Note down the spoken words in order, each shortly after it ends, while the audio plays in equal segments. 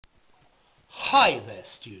Hi there,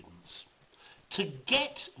 students. To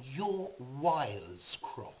get your wires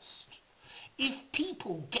crossed, if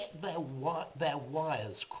people get their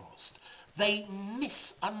wires crossed, they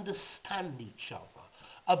misunderstand each other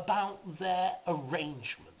about their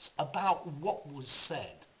arrangements, about what was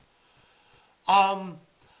said.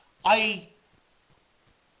 I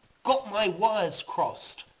got my wires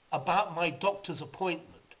crossed about my doctor's appointment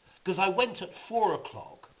because I went at 4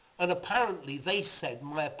 o'clock and apparently they said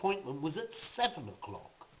my appointment was at 7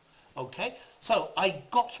 o'clock. Okay, so I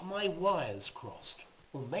got my wires crossed,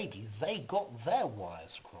 or maybe they got their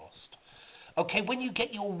wires crossed. Okay, when you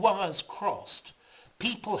get your wires crossed,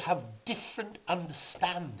 people have different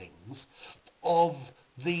understandings of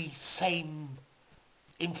the same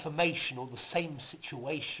information or the same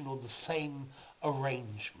situation or the same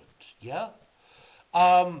arrangement. Yeah?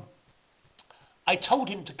 I told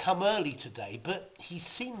him to come early today, but he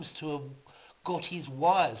seems to have got his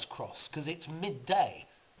wires crossed because it's midday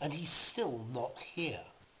and he's still not here.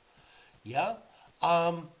 Yeah?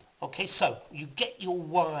 Okay, so you get your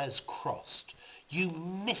wires crossed. You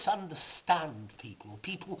misunderstand people,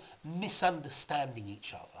 people misunderstanding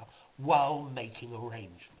each other while making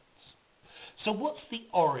arrangements. So what's the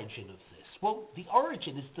origin of this? Well, the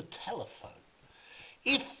origin is the telephone.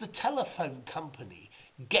 If the telephone company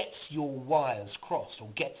gets your wires crossed, or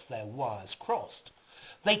gets their wires crossed,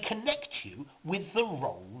 they connect you with the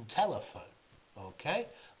wrong telephone. Okay?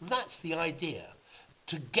 That's the idea,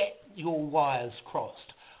 to get your wires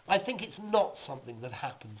crossed. I think it's not something that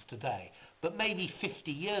happens today, but maybe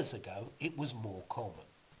 50 years ago it was more common.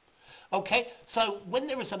 Okay, so when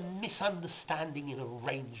there is a misunderstanding in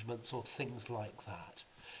arrangements or things like that,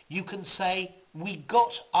 you can say, we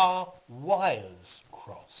got our wires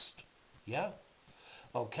crossed. Yeah?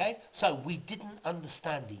 Okay, so we didn't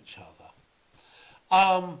understand each other.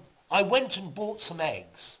 I went and bought some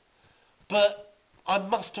eggs, but I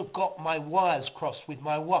must have got my wires crossed with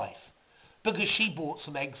my wife, because she bought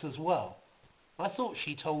some eggs as well. I thought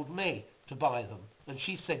she told me to buy them, and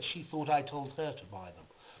she said she thought I told her to buy them.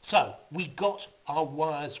 So, we got our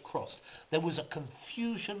wires crossed. There was a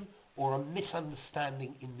confusion or a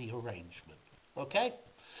misunderstanding in the arrangement. Okay?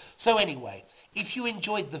 So anyway, if you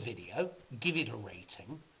enjoyed the video, give it a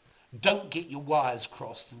rating. Don't get your wires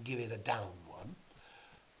crossed and give it a down one.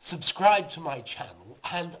 Subscribe to my channel,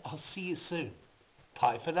 and I'll see you soon.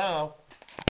 Bye for now.